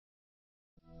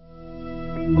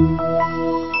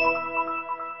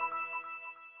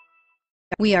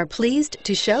We are pleased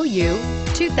to show you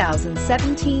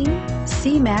 2017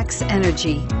 C-Max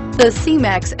Energi. The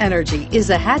C-Max Energi is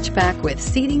a hatchback with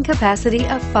seating capacity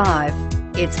of 5.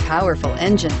 Its powerful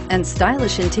engine and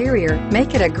stylish interior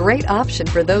make it a great option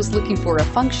for those looking for a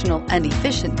functional and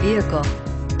efficient vehicle,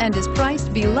 and is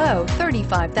priced below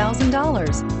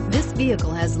 $35,000. This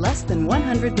vehicle has less than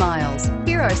 100 miles.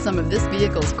 Here are some of this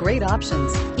vehicle's great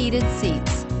options: heated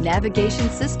seats, navigation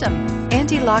system,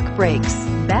 anti-lock brakes,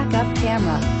 backup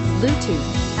camera,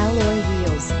 Bluetooth, alloy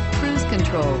wheels, cruise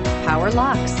control, power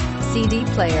locks, CD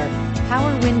player,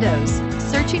 power windows.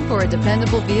 Searching for a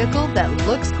dependable vehicle that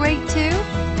looks great too?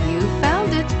 You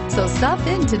found it, so stop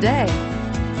in today.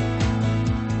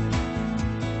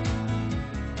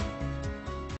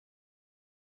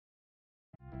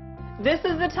 This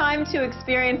is the time to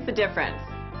experience the difference.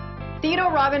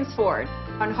 Theodore Robins Ford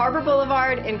on Harbor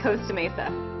Boulevard in Costa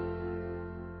Mesa.